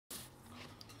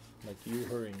Like you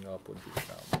hurrying up would be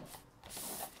phenomenal.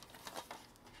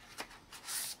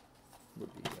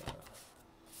 Would be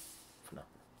phenomenal.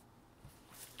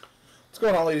 What's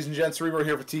going on, ladies and gents? Cerebro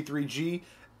here for T3G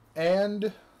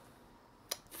and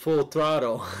Full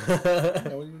Throttle. what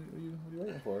are you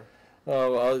waiting for?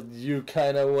 Oh, well, you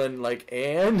kind of went like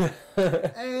and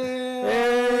today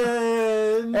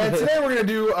we're gonna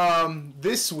do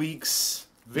this week's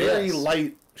very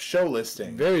light show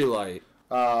listing. Very light.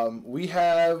 We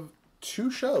have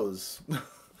two shows.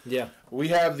 Yeah. We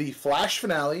have the Flash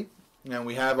finale, and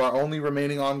we have our only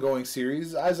remaining ongoing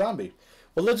series, iZombie.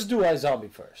 Well, let's do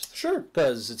iZombie first. Sure.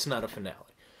 Because it's not a finale.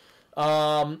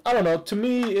 I don't know. To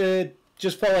me, it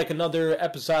just felt like another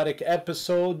episodic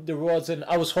episode.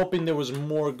 I was hoping there was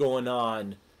more going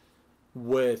on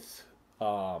with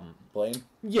Blaine?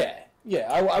 Yeah.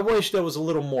 I wish there was a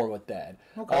little more with that.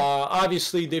 Okay.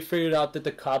 Obviously, they figured out that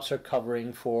the cops are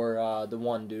covering for the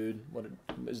one dude. What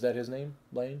is that? His name?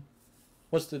 Blaine?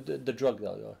 What's the drug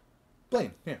dealer?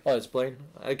 Blaine. Yeah. Oh, it's Blaine.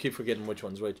 I keep forgetting which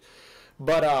one's which.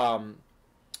 But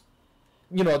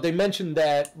they mentioned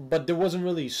that, but there wasn't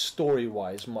really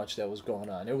story-wise much that was going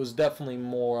on. It was definitely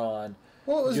more on.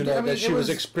 Well, it was, that she was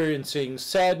experiencing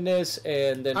sadness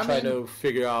and then trying to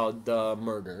figure out the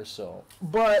murder. So,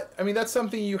 but I mean, that's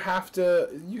something you have to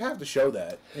show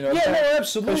that. Yeah, no,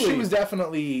 absolutely. Because she was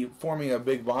definitely forming a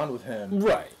big bond with him,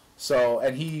 right? So,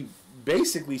 and he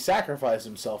basically sacrificed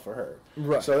himself for her,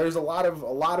 right? So there's a lot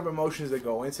of emotions that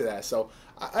go into that. So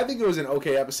I think it was an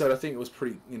okay episode. I think it was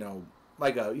pretty,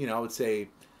 like a, I would say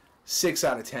 6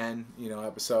 out of 10,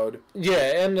 episode.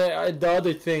 Yeah, and the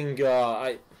other thing,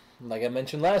 like I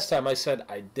mentioned last time, I said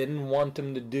I didn't want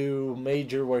him to do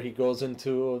Major where he goes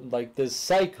into like this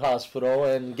psych hospital,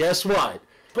 and guess what?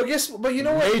 But you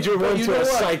know what? Major went to a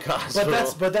psych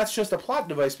hospital. But that's just a plot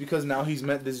device because now he's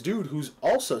met this dude who's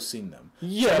also seen them.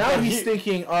 Yeah. So now he's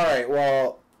thinking, all right,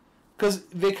 well, because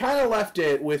they kind of left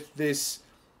it with this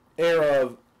air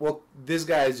of, well, this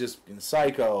guy's just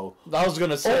psycho. I was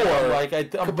gonna say,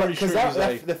 I'm pretty sure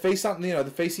the face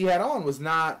the face he had on was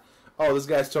not. Oh, this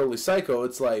guy's totally psycho.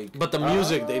 It's like... But the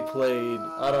music they played,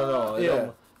 I don't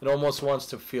know. It almost wants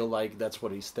to feel like that's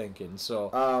what he's thinking.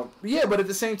 So yeah, but at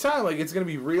the same time, like, it's going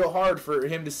to be real hard for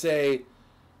him to say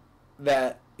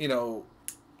that,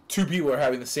 two people are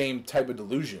having the same type of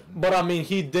delusion. But, I mean,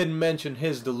 he did mention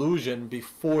his delusion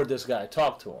before this guy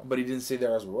talked to him. But he didn't say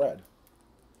their eyes were red.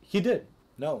 He did.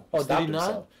 No. Oh, did he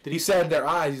not? He said their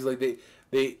eyes. He's like,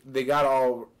 they got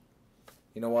all...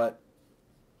 You know what?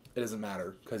 It doesn't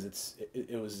matter because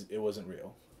it wasn't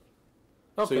real.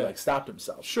 Okay. So he stopped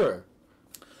himself. Sure.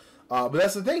 But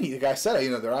that's the thing. The guy said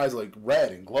it. Their eyes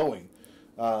red and glowing.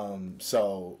 And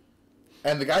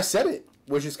the guy said it,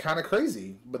 which is kind of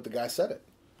crazy. But the guy said it.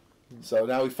 So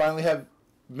now we finally have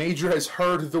Major has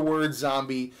heard the word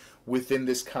zombie within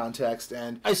this context,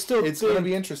 and it's going to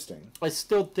be interesting. I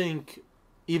still think,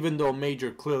 even though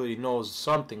Major clearly knows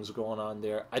something's going on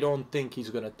there, I don't think he's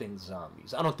going to think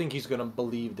zombies. I don't think he's going to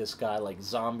believe this guy like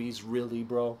zombies, really,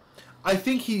 bro. I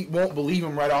think he won't believe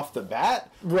him right off the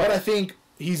bat, right. But I think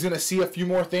he's going to see a few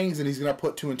more things and he's going to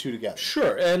put 2 and 2 together.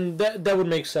 Sure, and that would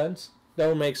make sense. That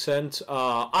would make sense.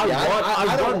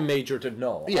 I want Major to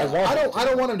know. Yeah, I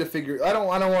don't want him to figure. I don't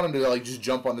want him to just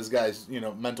jump on this guy's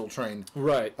mental train,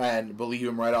 right, and believe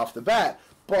him right off the bat.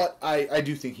 But I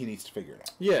do think he needs to figure it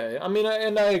out. Yeah, I mean,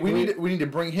 and I agree. We need to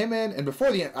bring him in, and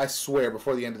before the end, I swear,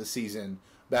 before the end of the season,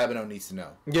 Babineau needs to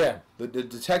know. Yeah, the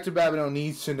Detective Babineau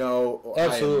needs to know.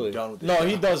 Absolutely. I am done with this job.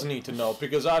 He does need to know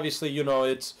because obviously, he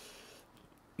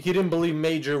didn't believe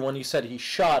Major when he said he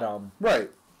shot him. Right.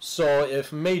 So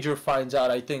if Major finds out,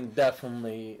 I think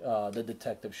definitely the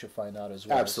detective should find out as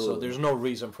well. Absolutely. So there's no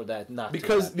reason for that not to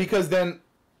happen. Because then,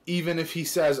 even if he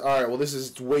says, all right, well, this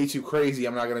is way too crazy,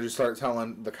 I'm not going to just start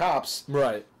telling the cops.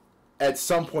 Right. At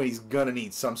some point, he's going to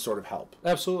need some sort of help.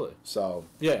 Absolutely. So,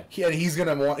 yeah. He's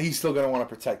still going to want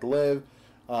to protect Liv.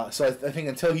 So I think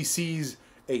until he sees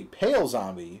a pale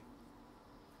zombie,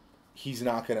 he's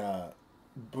not going to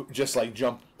just,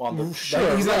 jump on the...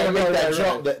 Sure. He's not going to make that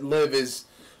jump that Liv is...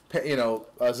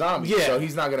 a zombie. Yeah. So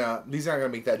he's not gonna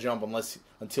make that jump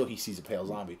until he sees a pale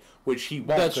zombie, which he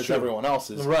won't because everyone else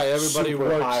is Everybody super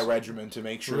works high regimen to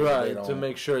make sure to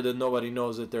make sure that nobody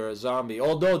knows that they're a zombie.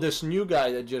 Although this new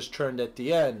guy that just turned at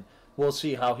the end, we'll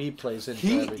see how he plays into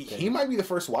everything. He might be the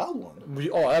first wild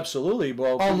one. Absolutely.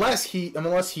 Well, unless he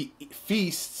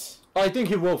feasts. I think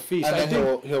he will feast. And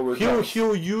then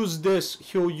he'll use this.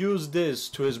 He'll use this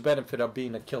to his benefit of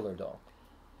being a killer dog.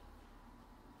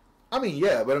 I mean,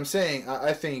 yeah, but I'm saying,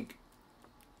 I think,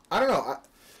 I don't know.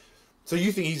 So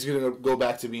you think he's going to go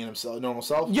back to being himself, normal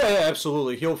self? Yeah,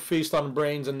 absolutely. He'll feast on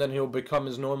brains, and then he'll become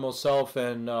his normal self,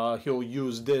 and he'll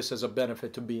use this as a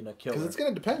benefit to being a killer. Because it's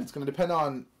going to depend. It's going to depend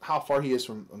on how far he is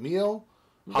from Emil.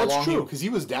 That's true. Because he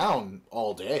was down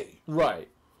all day. Right.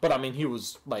 But, I mean, he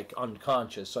was, like,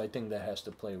 unconscious, so I think that has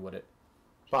to play with it.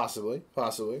 Possibly.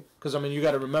 Because, I mean, you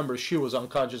got to remember, she was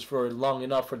unconscious for long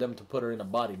enough for them to put her in a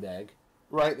body bag.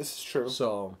 Right, this is true.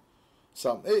 So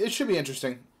it should be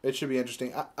interesting.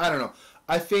 I don't know.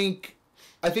 I think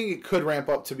it could ramp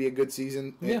up to be a good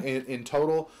season in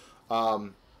total.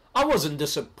 I wasn't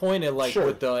disappointed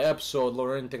with the episode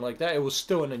or anything like that. It was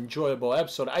still an enjoyable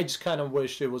episode. I just kind of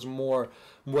wish it was more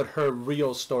with her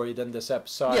real story than this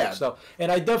episodic stuff.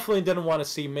 And I definitely didn't want to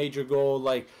see Major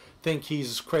go think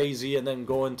he's crazy and then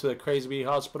go into the crazy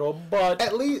hospital. But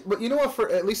you know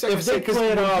what? At least I if they play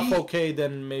it off okay,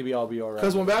 then maybe I'll be alright.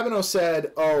 Because when Babineau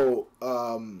said, "Oh,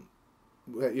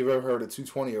 you've ever heard of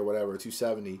 220 or whatever,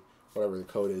 270, whatever the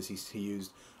code is," he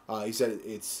used. He said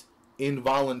it's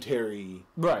involuntary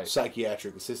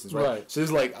psychiatric assistance, right? So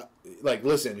it's like,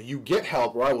 listen, you get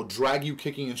help, or I will drag you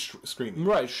kicking and screaming.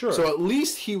 Right, sure. So at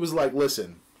least he was like,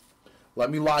 listen. Let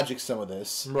me logic some of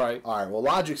this. Right. All right. Well,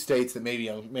 logic states that maybe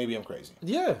I'm crazy.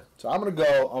 Yeah. So I'm gonna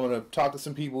go. I'm gonna talk to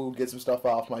some people, get some stuff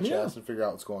off my chest, and figure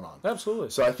out what's going on. Absolutely.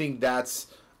 So I think that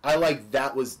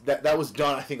was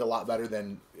done. I think a lot better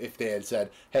than if they had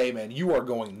said, "Hey, man, you are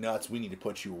going nuts. We need to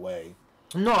put you away."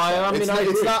 No, I mean,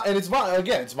 it's not, and it's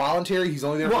voluntary. He's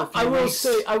only there for a few weeks.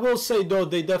 I will say though,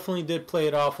 they definitely did play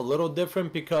it off a little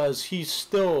different because he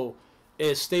still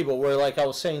is stable. Where like I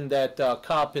was saying that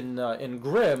cop in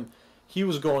Grimm. He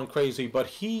was going crazy, but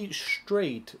he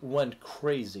straight went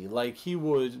crazy. Like he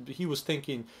was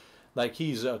thinking, like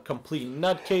he's a complete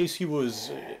nutcase. He was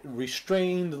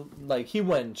restrained. Like he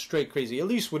went straight crazy. At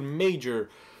least with Major,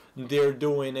 they're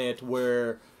doing it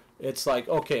where it's like,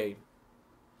 okay,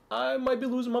 I might be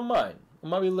losing my mind.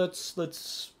 Maybe let's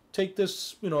take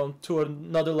this, to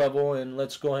another level, and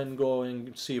let's go ahead and go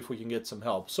and see if we can get some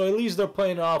help. So at least they're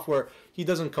playing it off where he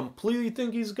doesn't completely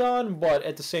think he's gone, but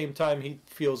at the same time he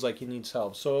feels like he needs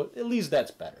help. So at least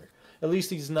that's better. At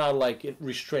least he's not like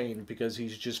restrained because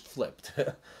he's just flipped.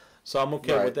 So I'm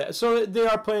okay with that. So they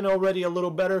are playing already a little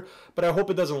better, but I hope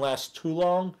it doesn't last too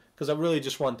long because I really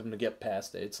just want them to get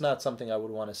past it. It's not something I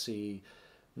would want to see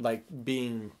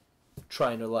being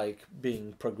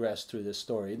progressed through this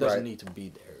story. It doesn't need to be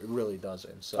there. It really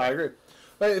doesn't. So I agree.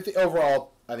 But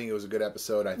overall, I think it was a good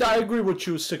episode. I agree with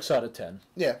you. 6 out of 10.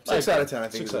 Yeah, 6 out of 10. I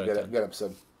think it was a good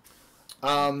episode.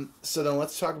 So then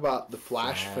let's talk about the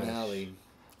Flash finale.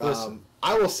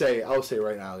 I will say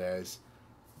right now, guys,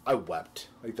 I wept.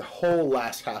 Like the whole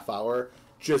last half hour,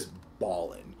 just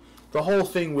bawling. The whole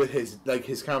thing with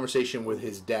his conversation with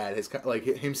his dad,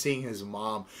 him seeing his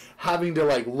mom, having to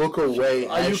look away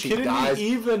as she dies.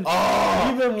 Even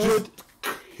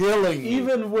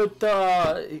with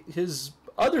his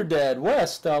other dad,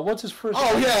 West. What's his first name?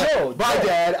 Oh yeah, Joe. My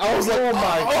dad. I was like, oh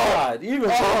my god. Even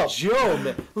Joe,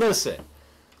 man. Listen,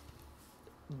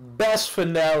 best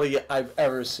finale I've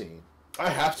ever seen. I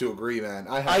have to agree, man.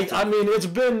 I mean, it's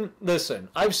been. Listen,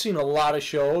 I've seen a lot of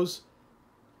shows.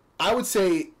 I would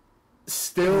say.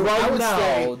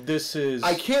 Still, this is.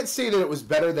 I can't say that it was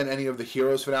better than any of the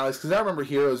Heroes finales because I remember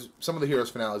some of the Heroes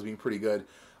finales being pretty good,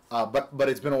 but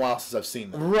it's been a while since I've seen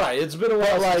them. Right, it's been a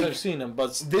while since I've seen them,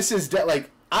 but this is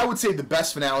I would say the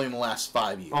best finale in the last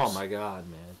 5 years. Oh my god,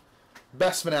 man!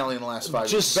 Best finale in the last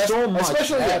 5 years. So much,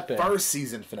 especially happened. The first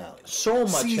season finale. So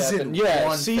much happened.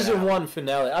 Yeah, season 1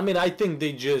 finale. I mean, I think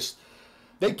they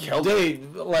killed it.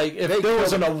 If there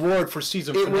was an award for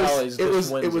season finales,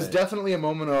 it was definitely a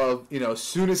moment of, as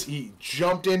soon as he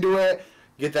jumped into it,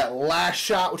 get that last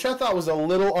shot, which I thought was a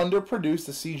little underproduced.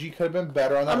 The CG could have been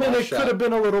better on that last shot. I mean, it could have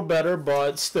been a little better,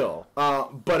 but still.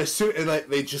 But as soon as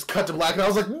they just cut to black, and I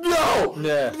was like, no!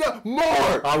 Yeah. No,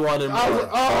 more! I wanted more.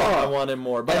 I wanted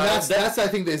more. But that's I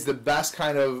think, is the best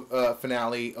kind of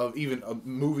finale of even a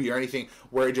movie or anything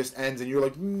where it just ends and you're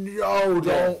like, no,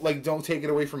 don't take it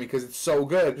away from me because it's so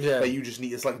good that you just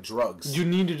need, it's like drugs. You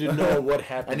needed to know what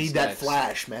happens I need next. That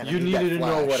flash, man. You needed to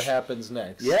know what happens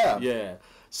next. Yeah. Yeah.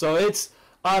 So it's...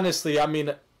 Honestly, I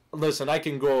mean, listen, I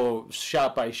can go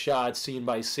shot by shot, scene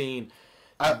by scene,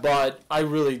 but I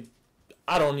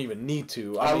don't even need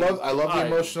to. I love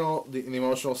the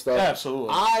emotional stuff. Absolutely.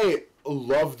 I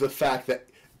love the fact that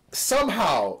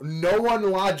somehow no one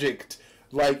logicked,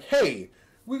 hey,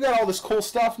 we got all this cool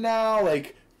stuff now, Iris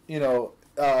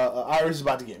is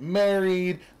about to get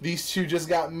married, these two just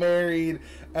got married,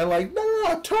 and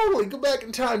no, totally, go back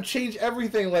in time, change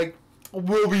everything,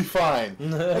 we'll be fine.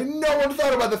 And no one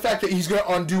thought about the fact that he's going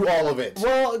to undo all of it.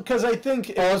 Well, because I think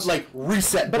it was like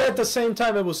reset. But at the same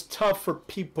time, it was tough for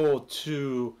people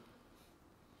to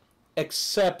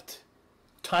accept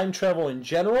time travel in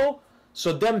general.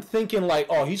 So them thinking like,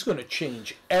 oh, he's going to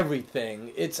change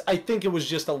everything. I think it was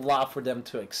just a lot for them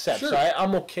to accept. Sure. So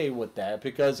I'm okay with that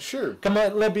because come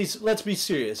on, let's be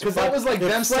serious. Because that was like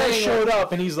them saying showed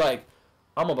up and he's like,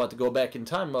 I'm about to go back in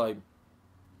time. Like,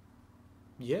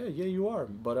 yeah, you are,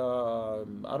 but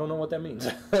I don't know what that means.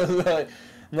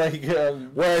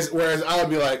 Whereas I would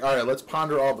be like, all right, let's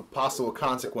ponder all the possible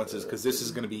consequences because this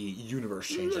is going to be universe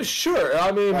changing. Sure,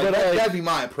 I mean, but that'd be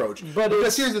my approach. But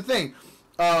because here's the thing,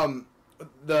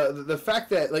 the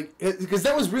fact that like because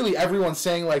that was really everyone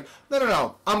saying like,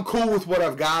 no, I'm cool with what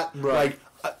I've got. Right.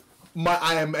 Like,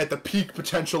 I am at the peak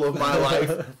potential of my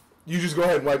life. You just go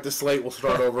ahead and wipe the slate. We'll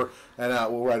start over, and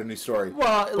we'll write a new story.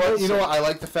 Well, but you know what? I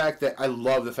love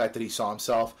the fact that he saw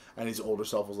himself, and his older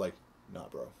self was like, "Nah,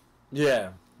 bro."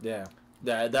 Yeah.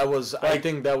 That was. Like, I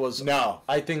think that was. No.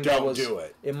 I think don't that was. Do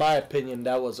it. In my opinion,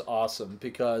 that was awesome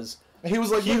because he was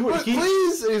like,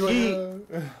 please.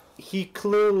 He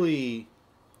clearly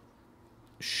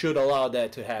should allow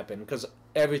that to happen because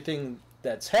everything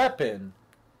that's happened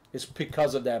is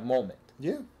because of that moment.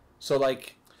 Yeah. So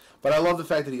like. But I love the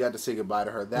fact that he got to say goodbye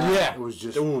to her. That was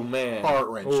just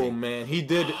heart-wrenching. Oh, man. He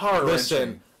did.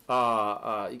 Listen,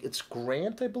 it's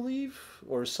Grant, I believe,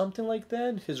 or something like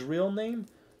that. His real name.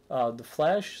 The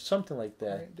Flash, something like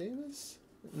that. Grant Davis?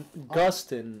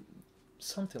 Gustin,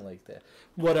 something like that.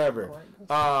 Whatever.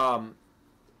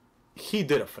 He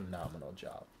did a phenomenal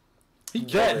job.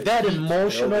 That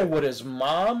emotional with his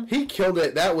mom. He killed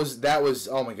it. That was.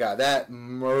 Oh my God, that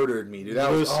murdered me, dude.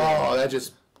 That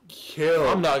just killed.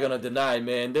 I'm not gonna deny,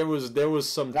 man. There was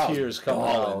some tears coming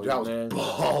out. That was man.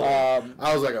 balling.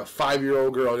 I was like a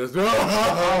 5-year-old girl. Just.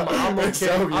 I'm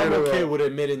okay with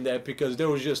admitting that because there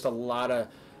was just a lot of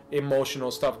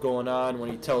emotional stuff going on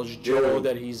when he tells Joe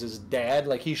that he's his dad.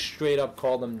 Like he straight up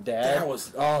called him dad. That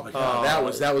was oh my God.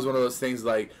 That was one of those things.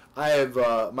 Like I have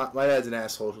my dad's an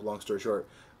asshole. Long story short,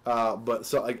 but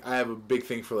so like I have a big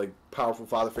thing for like powerful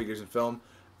father figures in film,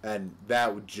 and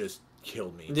that would just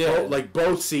kill me. Yeah,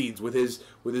 both scenes with his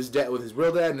dad, with his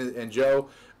real dad and Joe,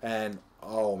 and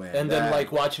oh man. And then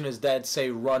like watching his dad say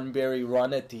 "Run, Barry,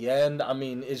 run" at the end. I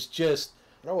mean, it's just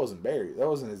that wasn't Barry. That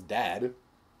wasn't his dad.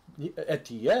 At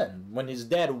the end, when his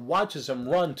dad watches him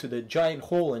run to the giant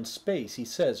hole in space, he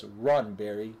says, "Run,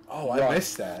 Barry." Oh, run. I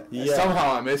missed that. Yeah.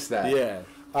 Somehow I missed that. Yeah.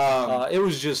 It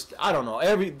was just I don't know.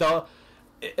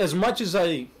 As much as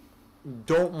I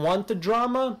don't want the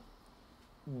drama,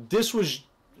 this was.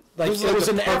 Like it was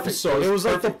an episode. It was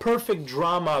like the perfect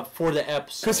drama for the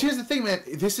episode. Because here's the thing, man.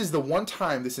 This is the one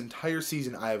time this entire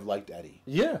season I have liked Eddie.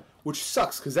 Yeah. Which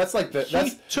sucks because that's like the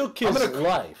he took his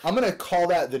life. I'm gonna call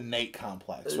that the Nate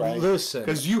complex, right? Listen,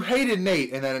 because you hated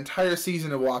Nate in that entire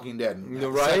season of Walking Dead,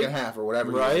 the second half or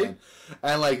whatever, right? He was in.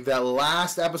 And like that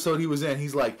last episode he was in,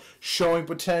 he's like showing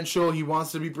potential. He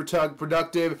wants to be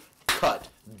productive. Cut,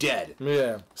 dead.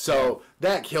 Yeah. So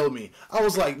that killed me. I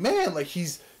was like, man, like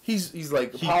he's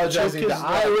like apologizing to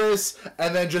Iris,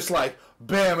 and then just like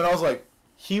bam, and I was like,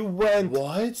 he went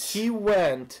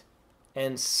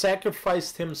and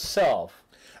sacrificed himself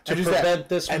to prevent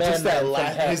this man from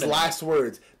happening. His last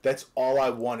words. That's all I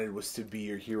wanted was to be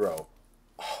your hero.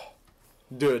 Oh.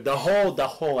 Dude, the whole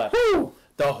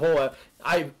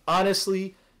I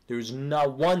honestly, there's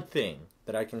not one thing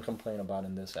that I can complain about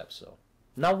in this episode.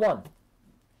 Not one.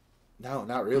 No,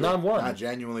 not really. Not one. Not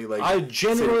genuinely. Like I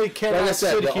genuinely cannot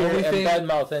sit here and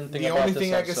badmouth anything. The only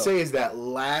thing I can say is that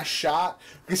last shot.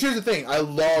 Because here's the thing, I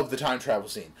love the time travel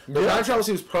scene. The time travel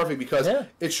scene was perfect because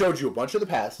it showed you a bunch of the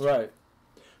past. Right.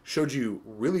 Showed you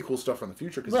really cool stuff from the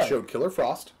future because it showed Killer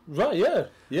Frost. Right.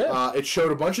 Yeah. It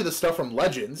showed a bunch of the stuff from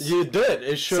Legends. You did.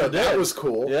 It showed. So that was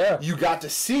cool. Yeah. You got to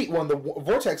see when the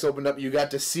vortex opened up. You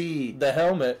got to see the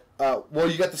helmet. Well,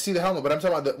 you got to see the helmet, but I'm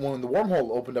talking about when the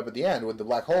wormhole opened up at the end, when the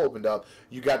black hole opened up.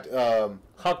 You got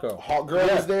Hawk Girl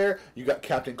was there. You got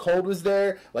Captain Cold was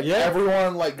there. Like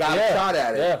everyone got a shot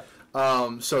at it.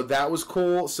 Yeah. So that was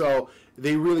cool. So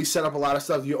they really set up a lot of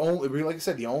stuff. Like I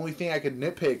said, the only thing I could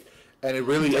nitpick. And it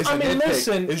really is.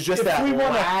 It's just that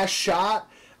last shot.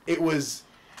 It was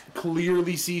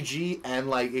clearly CG, and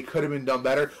like it could have been done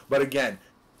better. But again,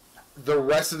 the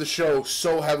rest of the show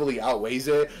so heavily outweighs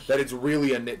it that it's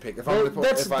really a nitpick.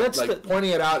 If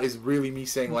pointing it out is really me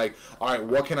saying like, all right,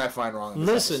 what can I find wrong? In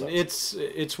this episode?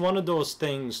 It's one of those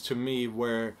things to me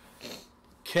where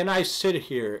can I sit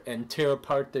here and tear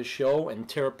apart this show and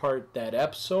tear apart that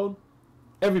episode?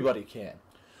 Everybody can.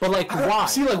 But like, why?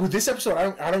 See, like with this episode,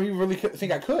 I don't even really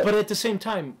think I could. But at the same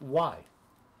time, why?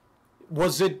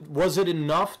 Was it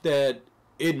enough that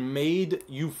it made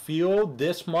you feel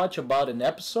this much about an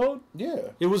episode? Yeah.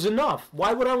 It was enough.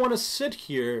 Why would I want to sit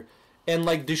here and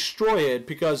like destroy it?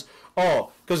 Because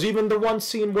even the one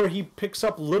scene where he picks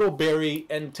up Little Barry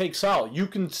and takes out, you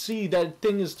can see that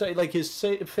thing is like his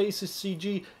face is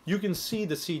CG. You can see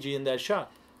the CG in that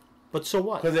shot. But so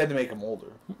what? Because they had to make him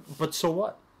older. But so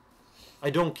what? I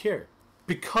don't care.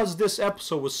 Because this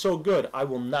episode was so good, I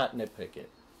will not nitpick it.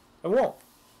 I won't.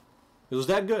 It was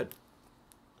that good.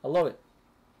 I love it.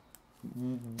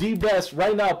 The best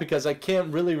right now, because I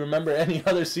can't really remember any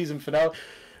other season finale.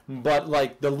 But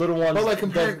like the little ones, but like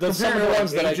comparing the ones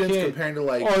that Agents, I can't. comparing to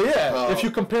like, oh yeah, if you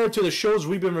compare it to the shows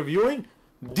we've been reviewing,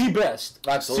 the best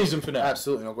season finale.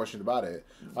 Absolutely, no question about it.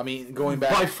 I mean, going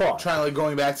back by far,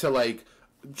 going back to like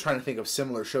trying to think of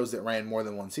similar shows that ran more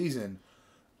than one season.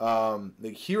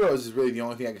 Like Heroes is really the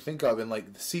only thing I can think of, and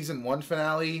like the season 1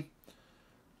 finale.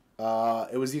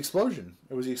 It was the explosion.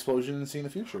 It was the explosion in Seeing the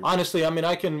Future. Honestly, I mean,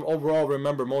 I can overall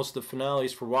remember most of the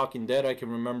finales for Walking Dead. I can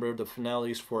remember the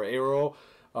finales for Arrow.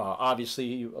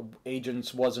 Obviously,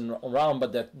 Agents wasn't around,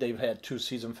 but that they've had 2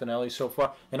 season finales so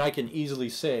far, and I can easily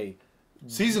say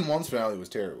season 1's finale was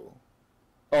terrible.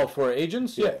 Oh, for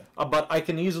Agents, yeah. But I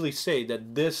can easily say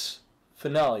that this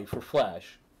finale for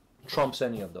Flash trumps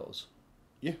any of those.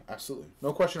 Yeah, absolutely,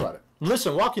 no question about it.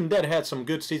 Listen, Walking Dead had some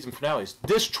good season finales.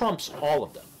 This trumps all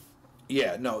of them.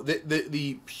 Yeah, no,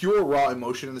 the pure raw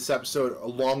emotion in this episode,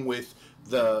 along with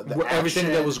the everything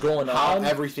action, that was going on, how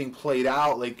everything played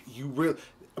out, like you really.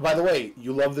 By the way,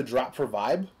 you love the drop for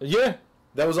vibe? Yeah.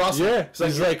 That was awesome. Yeah.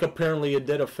 It's like apparently it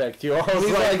did affect you. I was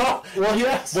like, oh, well,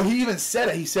 yes. Well, he even said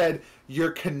it. He said,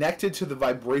 you're connected to the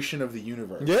vibration of the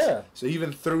universe. Yeah. So he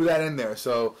even threw that in there.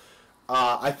 So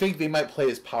I think they might play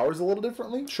his powers a little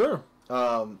differently. Sure.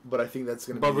 But I think that's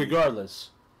going to be... But regardless,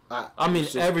 I mean,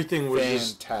 everything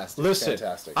was fantastic. Listen,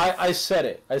 fantastic. I said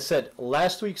it. I said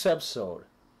last week's episode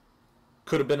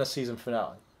could have been a season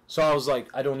finale. So I was like,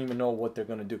 I don't even know what they're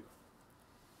going to do.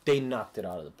 They knocked it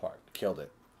out of the park. Killed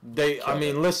it.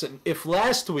 Listen, if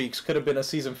last week's could have been a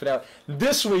season finale,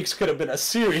 this week's could have been a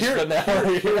series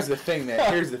finale. Here's the thing,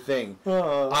 man. Here's the thing.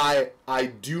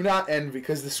 I do not envy,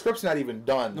 because the script's not even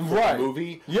done for the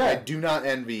movie. Yeah. I do not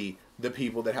envy the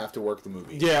people that have to work the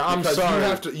movie. Yeah, I'm sorry.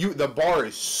 The bar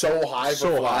is so high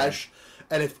for Flash,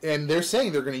 and they're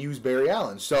saying they're going to use Barry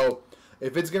Allen. So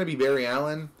if it's going to be Barry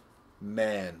Allen,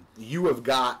 man, you have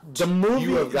got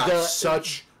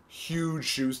such huge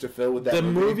shoes to fill with that movie.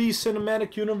 The movie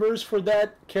cinematic universe for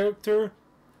that character,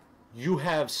 you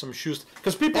have some shoes.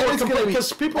 Because people are complaining.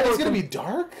 Because people it's going to be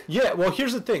dark? Yeah, well,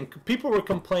 here's the thing. People were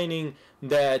complaining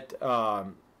that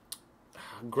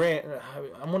Grant,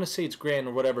 I want to say it's Grant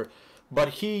or whatever, but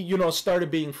he,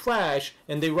 started being Flash,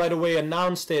 and they right away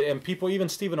announced it, and people, even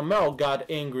Stephen Amell, got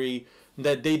angry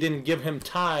that they didn't give him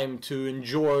time to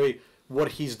enjoy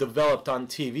what he's developed on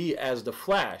TV as the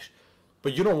Flash.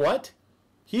 But you know what?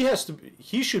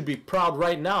 He should be proud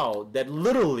right now that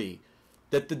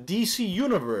that the DC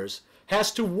universe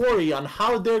has to worry on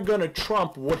how they're going to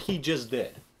trump what he just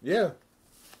did. Yeah.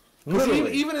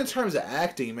 Literally. Even in terms of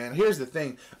acting, man, here's the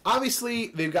thing. Obviously,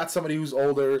 they've got somebody who's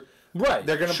older. Right.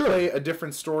 They're going to play a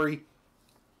different story.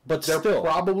 But they're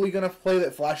probably going to play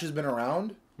that Flash has been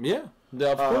around. Yeah.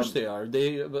 Of course they are.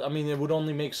 It would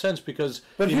only make sense because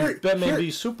Batman v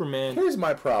Superman... Here's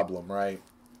my problem, right?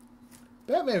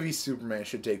 Batman v Superman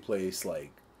should take place,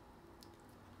 like,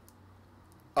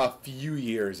 a few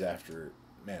years after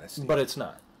Man of Steel. But it's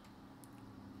not.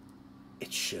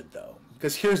 It should, though.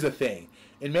 Because here's the thing.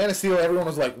 In Man of Steel, everyone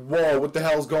was like, whoa, what the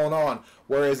hell's going on?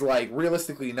 Whereas, like,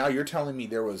 realistically, now you're telling me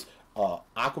there was...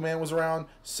 Aquaman was around.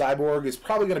 Cyborg is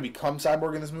probably going to become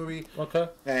Cyborg in this movie. Okay.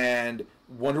 And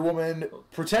Wonder Woman,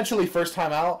 potentially first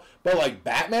time out. But, like,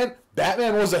 Batman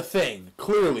was a thing,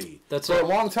 clearly. For a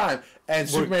long time. And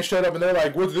Superman showed up and they're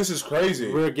like, this is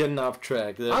crazy. We're getting off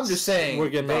track. I'm just saying. We're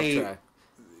getting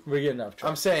off track.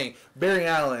 I'm saying Barry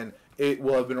Allen, it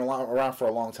will have been around for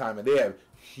a long time, and they have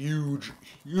huge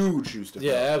shoes to fill.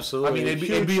 Yeah, absolutely. I mean,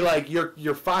 it'd be like your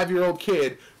 5-year-old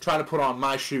kid trying to put on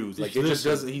my shoes. Like, it just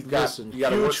doesn't. You got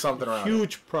to work something around.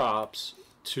 Huge props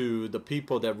to the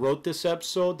people that wrote this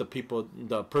episode,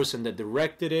 the person that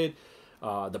directed it,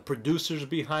 the producers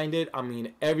behind it. I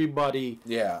mean, everybody.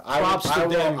 Yeah, props to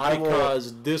them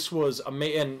because this was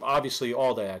amazing, and obviously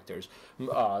all the actors.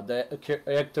 The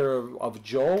actor of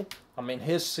Joe. I mean,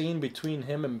 his scene between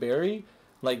him and Barry.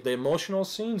 Like, the emotional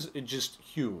scenes, it's just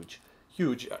huge.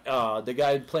 The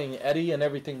guy playing Eddie and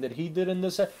everything that he did in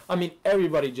this. I mean,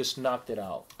 everybody just knocked it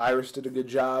out. Iris did a good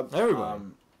job. Everybody.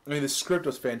 I mean, the script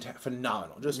was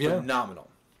phenomenal, just phenomenal.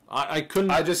 I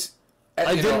couldn't.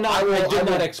 I did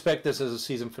not expect this as a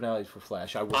season finale for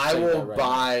Flash. I will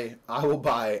buy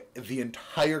the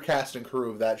entire cast and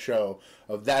crew of that show,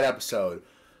 of that episode,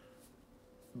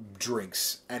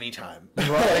 drinks anytime. Right?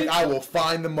 Like, I will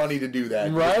find the money to do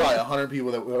that. Right? There's probably 100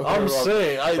 people that will. I'm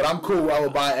saying, but I'm cool. I will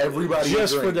buy everybody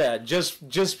just a drink. For that.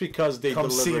 Just because they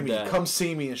delivered that. Come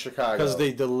see me in Chicago. Because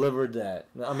they delivered that.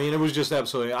 I mean, it was just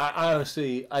absolutely. I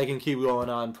honestly, I can keep going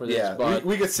on for this. Yeah, but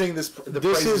we could sing this.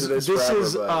 This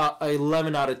is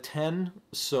 11 out of 10.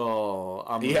 So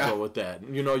I'm gonna go with that.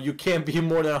 You know, you can't be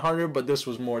more than 100, but this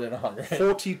was more than 100.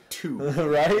 42.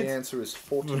 Right? The answer is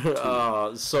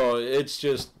 42. So it's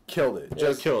just killed it.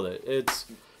 Killed it. It's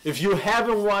if you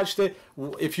haven't watched it,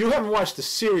 if you haven't watched the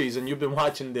series and you've been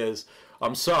watching this,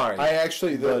 I'm sorry. I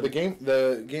actually the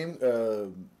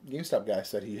GameStop guy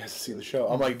said he has to see the show.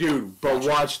 I'm like, dude,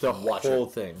 watch the whole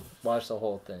thing. Watch the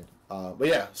whole thing. But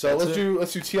yeah, so let's do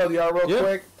TLDR real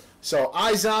quick. So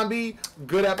iZombie,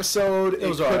 good episode.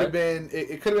 It could have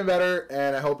been better,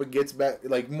 and I hope it gets back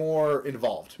more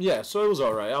involved. Yeah, so it was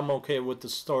all right. I'm okay with the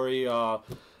story.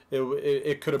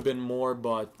 It could have been more,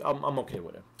 but I'm okay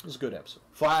with it. It was a good episode.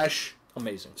 Flash,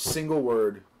 amazing. Single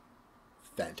word,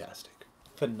 fantastic.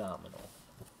 Phenomenal.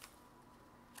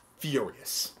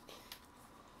 Furious.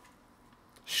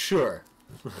 Sure.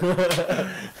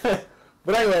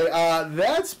 But anyway,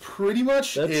 that's pretty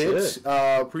much it.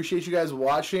 Appreciate you guys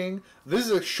watching. This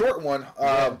is a short one.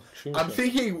 I'm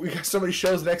thinking we got so many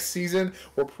shows next season.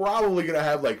 We're probably gonna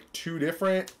have 2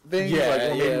 different things.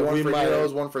 Maybe one for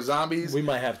heroes, one for zombies. We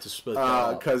might have to split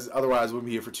because otherwise we'll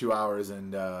be here for 2 hours,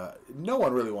 and no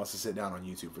one really wants to sit down on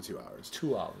YouTube for 2 hours.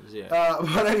 2 hours, yeah.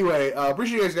 But anyway,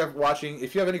 appreciate you guys watching.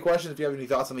 If you have any questions, if you have any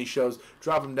thoughts on these shows,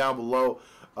 drop them down below.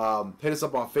 Hit us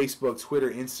up on Facebook, Twitter,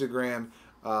 Instagram.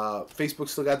 Facebook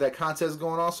still got that contest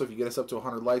going on, so if you get us up to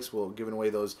 100 likes, we'll give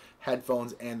away those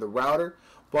headphones and the router.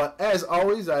 But as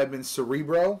always, I have been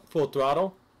Cerebro.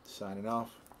 Fullthrottle. Signing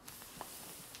off.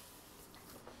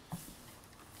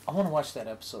 I want to watch that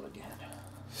episode again.